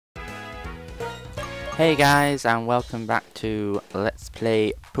Hey guys, and welcome back to Let's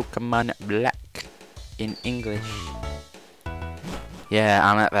Play Pokemon Black in English. Yeah,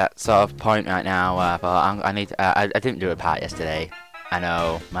 I'm at that sort of point right now where I didn't do a part yesterday. I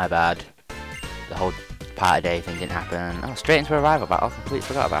know, my bad. The whole party day thing didn't happen. Oh, straight into a rival battle. I completely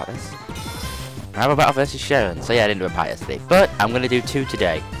forgot about this. Rival battle versus Cheren. So yeah, I didn't do a part yesterday, but I'm gonna do 2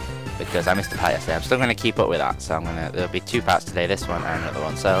 today because I missed a part yesterday. I'm still gonna keep up with that, so there'll be 2 parts today. This one and another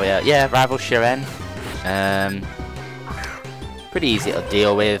one. So yeah, rival Cheren. Pretty easy to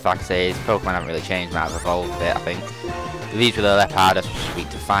deal with. Like I say, his Pokemon haven't really changed, might have evolved a bit, I think. These were the Lepardas, which is weak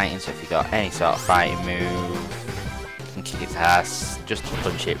to fighting, so if you've got any sort of fighting move, you can kick its ass, just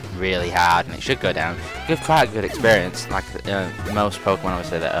punch it really hard, and it should go down. Give quite a good experience. Like most Pokemon,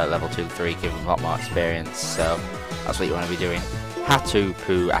 obviously, that are level 2, 3, give them a lot more experience, so that's what you want to be doing.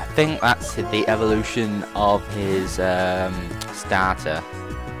 Hatupu, I think that's the evolution of his starter.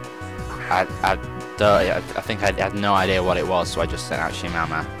 I think I had no idea what it was, so I just sent out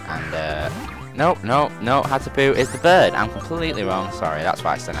Shimama, and no, Hatapu is the bird. I'm completely wrong, sorry, that's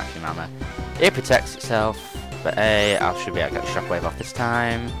why I sent out Shimama. It protects itself, but I should be able to get the Shockwave off this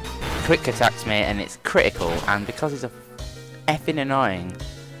time. Quick attacks me, and it's critical, and because he's a effing annoying,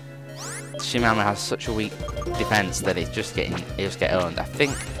 Shimama has such a weak defense that he'll just get owned. I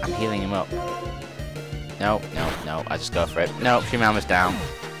think I'm healing him up. No, I just go for it. No, Shimama's down.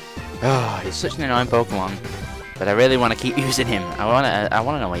 Oh, he's such an annoying Pokemon, but I really want to keep using him. I want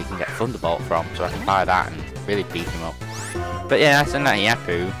to know where you can get Thunderbolt from, so I can buy that and really beat him up. But yeah, I sent that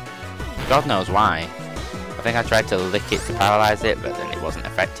Yapu. God knows why. I think I tried to lick it to paralyze it, but then it wasn't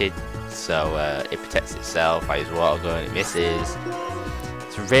affected. So it protects itself. I use Water Gun, it misses.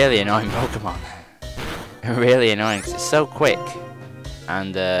 It's a really annoying Pokemon. Really annoying because it's so quick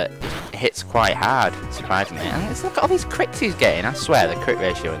and hits quite hard, surprisingly. And look at all these crits he's getting. I swear the crit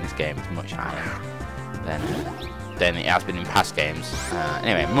ratio in this game is much higher than it has been in past games.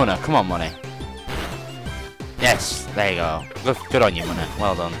 Anyway, Munna, come on, Munna. Yes, there you go. Good on you, Munna.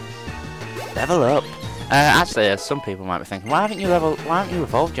 Well done. Level up. Actually, some people might be thinking, why haven't you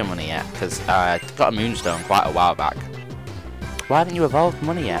evolved your Munna yet? Because I got a Moonstone quite a while back. Why haven't you evolved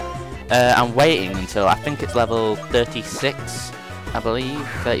Munna yet? I'm waiting until I think it's level 36. I believe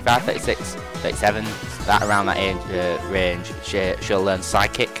 35, 36, 37, that around that age, range. She'll learn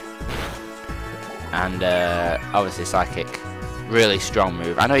Psychic, and obviously Psychic, really strong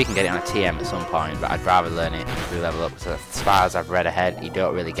move. I know you can get it on a TM at some point, but I'd rather learn it through level up. So as far as I've read ahead, you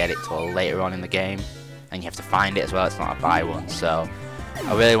don't really get it till later on in the game, and you have to find it as well. It's not a buy one, so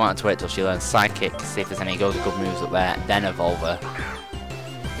I really wanted to wait till she learns Psychic to see if there's any good moves up there, then evolve her.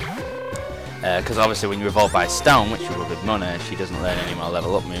 Because obviously when you evolve by Stone, which you will with Munna, she doesn't learn any more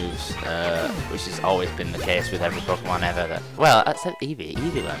level up moves, which has always been the case with every Pokemon ever. Well, except Eevee.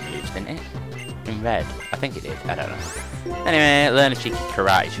 Eevee learned moves, didn't it? In Red. I think it did. I don't know. Anyway, learn a cheeky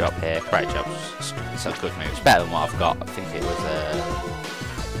Karate Chop here. Karate Chop's some good moves. Better than what I've got. I think it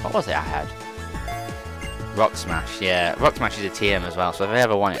was, what was it I had? Rock Smash. Yeah, Rock Smash is a TM as well, so if I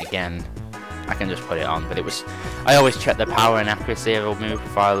ever want it again, I can just put it on. But I always check the power and accuracy of a move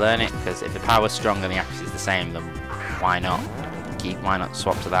before I learn it, because if the power's strong and the accuracy is the same, then why not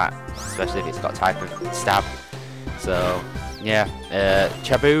swap to that, especially if it's got type of stab. So yeah,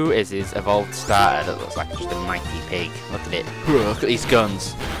 Chabu is his evolved starter that looks like just a mighty pig. Look at it. Look at these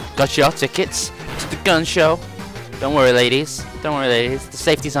guns. Got your tickets to the gun show. Don't worry, ladies. Don't worry, ladies. The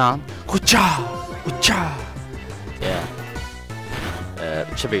safety's on. Kucha. Yeah.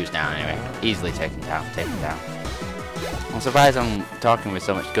 Chabu's down anyway. Easily taken down. I'm surprised I'm talking with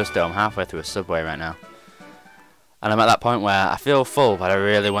so much gusto. I'm halfway through a Subway right now. And I'm at that point where I feel full, but I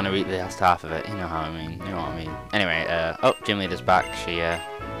really want to eat the last half of it. You know what I mean. Anyway, oh, Gym Leader's back. She,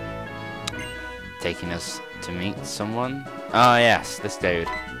 taking us to meet someone. Oh, yes, this dude.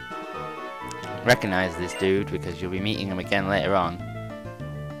 Recognize this dude because you'll be meeting him again later on.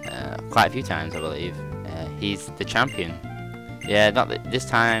 Quite a few times, I believe. He's the champion. Yeah, this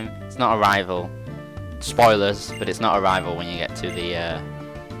time it's not a rival. Spoilers, but it's not a rival when you get to the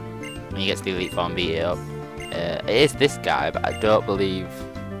Elite Four and beat it up. It is this guy, but I don't believe.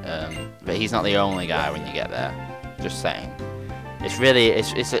 But he's not the only guy when you get there. Just saying. It's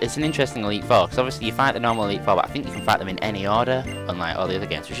an interesting Elite Four, because obviously you fight the normal Elite Four, but I think you can fight them in any order, unlike all the other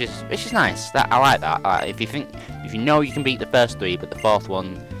games, which is nice. I like that. If you know you can beat the first 3, but the 4th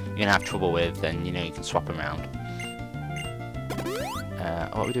one you're gonna have trouble with, then you know you can swap them around.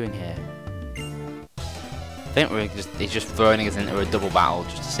 What are we doing here? I think he's just throwing us into a double battle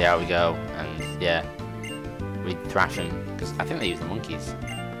just to see how we go, and yeah, we thrash him because I think they use the monkeys.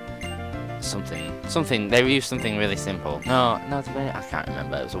 something. They used something really simple. No, I can't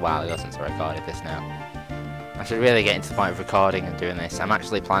remember. It was a while ago since I recorded this now. I should really get into the point of recording and doing this. I'm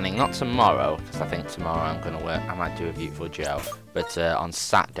actually planning, not tomorrow, because I think tomorrow I'm going to work. I might do a Beautiful Joe, but on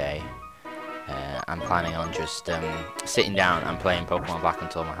Saturday, I'm planning on just sitting down and playing Pokemon Black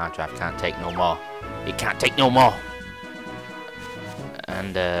until my hard drive can't take no more. It can't take no more.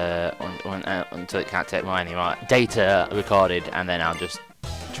 And until it can't take more anymore. Data recorded, and then I'll just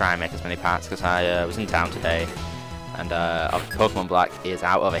try and make as many parts, because I was in town today, and Pokemon Black is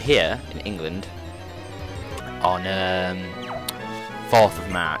out over here in England on 4th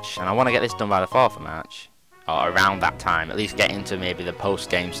of March, and I want to get this done by the 4th of March, or around that time, at least get into maybe the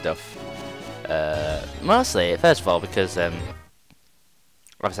post-game stuff. Mostly, first of all, because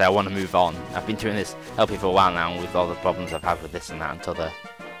obviously I want to move on. I've been doing this LP for a while now, with all the problems I've had with this and that until the...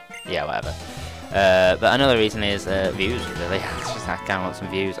 yeah, whatever. But another reason is views, really. It's just I kind of want some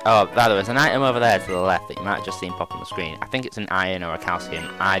views. Oh, by the way, there's an item over there to the left that you might have just seen pop on the screen. I think it's an iron or a calcium.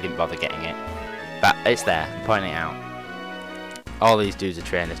 I didn't bother getting it. But it's there. I'm pointing it out. All these dudes are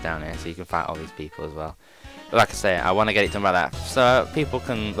trainers down here, so you can fight all these people as well. But like I say, I want to get it done by that, so people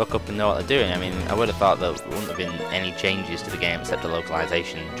can look up and know what they're doing. I mean, I would have thought there wouldn't have been any changes to the game except a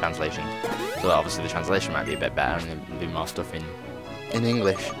localization translation. So obviously the translation might be a bit better and there'd be more stuff in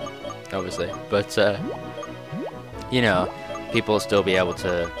English, obviously. But, you know, people will still be able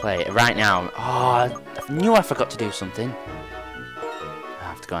to play it. Right now, oh, I knew I forgot to do something. I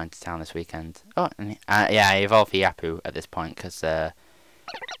have to go into town this weekend. Oh, yeah, I evolved Yapu at this point because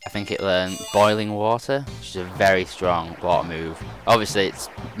I think it learned Boiling Water, which is a very strong water move. Obviously, its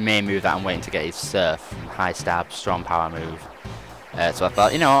main move that I'm waiting to get is Surf, high stab, strong power move. So I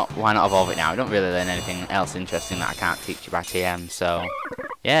thought, you know what, why not evolve it now? I don't really learn anything else interesting that I can't teach you by TM, so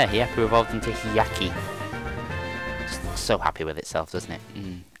yeah, Yapu evolved into Hiyaki. Just so happy with itself, doesn't it?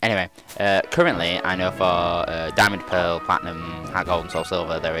 Anyway, currently, I know for Diamond, Pearl, Platinum, Heart Gold and Soul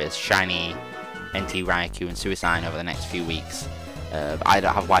Silver, there is Shiny, NT, Raikou and Suicide over the next few weeks. But I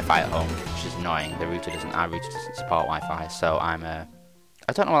don't have Wi-Fi at home, which is annoying. Our router doesn't support Wi-Fi, so I'm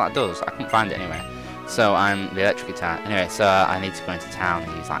I don't know what that does. I couldn't find it anyway. So I'm the electric guitar. Anyway, so I need to go into town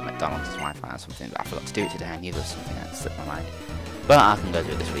and use like McDonald's Wi-Fi or something. But I forgot to do it today. I knew there was something that slipped my mind. But I can go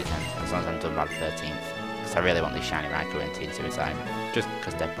do it this weekend as long as I'm done by the 13th. Because I really want these shiny Raikou NT and Suicide, just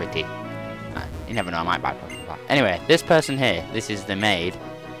because they're pretty. You never know, I might buy Pokemon Black. Anyway, this person here, this is the maid.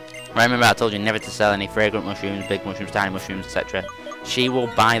 Remember I told you never to sell any fragrant mushrooms, big mushrooms, tiny mushrooms, etc. She will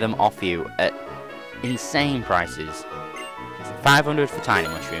buy them off you at insane prices. 500 for tiny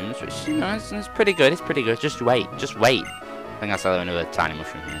mushrooms, which, you know, is pretty good. It's pretty good. Just wait. Just wait. I think I'll sell her another tiny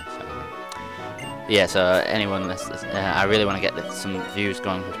mushroom here. So. Yeah, so anyone, I really want to get some views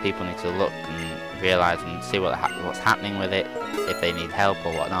going because people need to look and realise and see what's happening with it, if they need help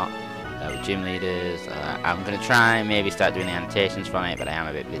or whatnot. With gym leaders, I'm going to try and maybe start doing the annotations from it, but I am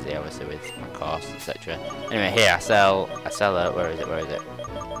a bit busy obviously with my course, etc. Anyway, here I sell her. Where is it?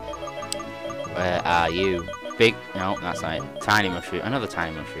 Where are you? Big, no, that's right. Tiny mushroom, another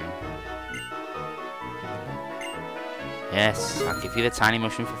tiny mushroom. Yes, I'll give you the tiny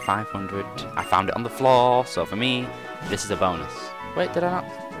mushroom for 500. I found it on the floor, so for me, this is a bonus. Wait, did I not?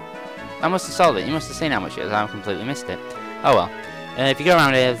 I must have sold it. You must have seen how much it is. I completely missed it. Oh well. If you go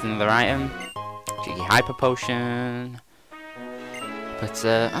around here, there's another item. Cheeky Hyper Potion. But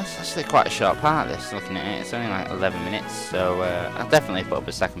that's actually quite a short part, this, looking at it. It's only like 11 minutes, so I'll definitely put up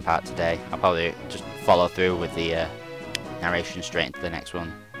a second part today. I'll probably just follow through with the narration straight into the next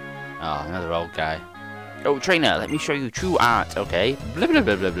one. Oh, another old guy. Oh, trainer, let me show you true art, okay? Blah, blah,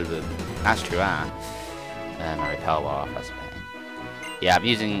 blah, blah, blah, blah. That's true art. My repel wore off, that's a pain. Yeah,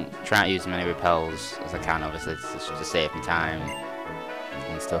 I'm trying to use as many repels as I can, obviously, to save me time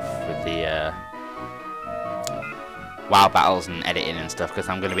and stuff with the wild battles and editing and stuff, because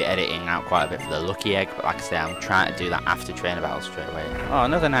I'm going to be editing out quite a bit for the Lucky Egg, but like I say, I'm trying to do that after trainer battles straight away. Oh,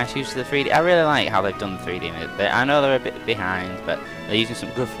 another nice use of the 3D. I really like how they've done the 3D in it. I know they're a bit behind, but they're using some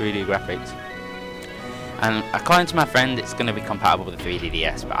good 3D graphics. And according to my friend, it's going to be compatible with the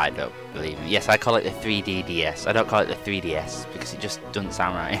 3DS, but I don't believe it. Yes, I call it the 3D-DS. I don't call it the 3DS, because it just doesn't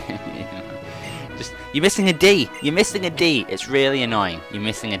sound right. You know? You're missing a D! You're missing a D! It's really annoying. You're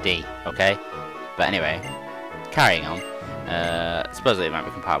missing a D, okay? But anyway, carrying on. Supposedly it might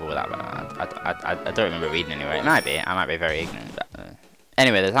be compatible with that, but I don't remember reading anywhere. It might be. I might be very ignorant. But,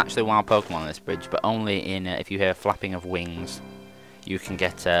 anyway, there's actually wild Pokemon on this bridge, but only in if you hear flapping of wings. You can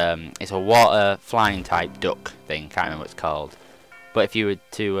get, it's a water flying type duck thing, can't remember what it's called. But if you were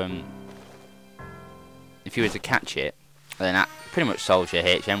to catch it, then that pretty much solves your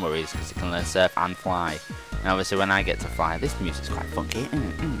HM worries, because it can learn surf and fly. And obviously when I get to fly, this music's quite funky.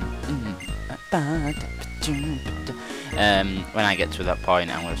 When I get to that point,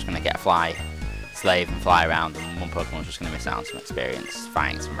 I'm just going to get a fly slave and fly around, and one Pokemon's just going to miss out on some experience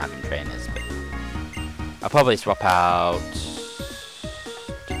fighting some random trainers. But I'll probably swap out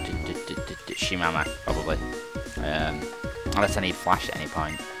Shimama, probably. Unless I need Flash at any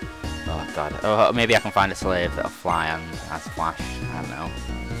point. Oh god. Oh, maybe I can find a slave that'll fly and has Flash. I don't know.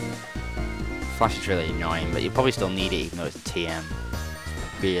 Flash is really annoying, but you probably still need it even though it's a TM.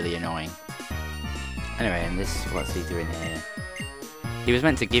 Really annoying. Anyway, and this, what's he doing here? He was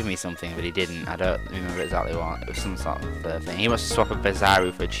meant to give me something, but he didn't. I don't remember exactly what. It was some sort of thing. He wants to swap a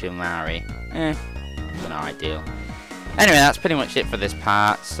Bizarru for a Chimari. It's not ideal. Anyway, that's pretty much it for this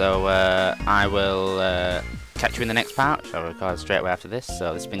part. So I will catch you in the next part, which I'll record straight away after this.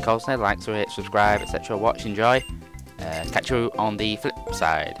 So this has been KoldsnedLP. Like, subscribe, etc. Watch, enjoy. Catch you on the flip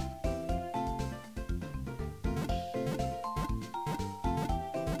side.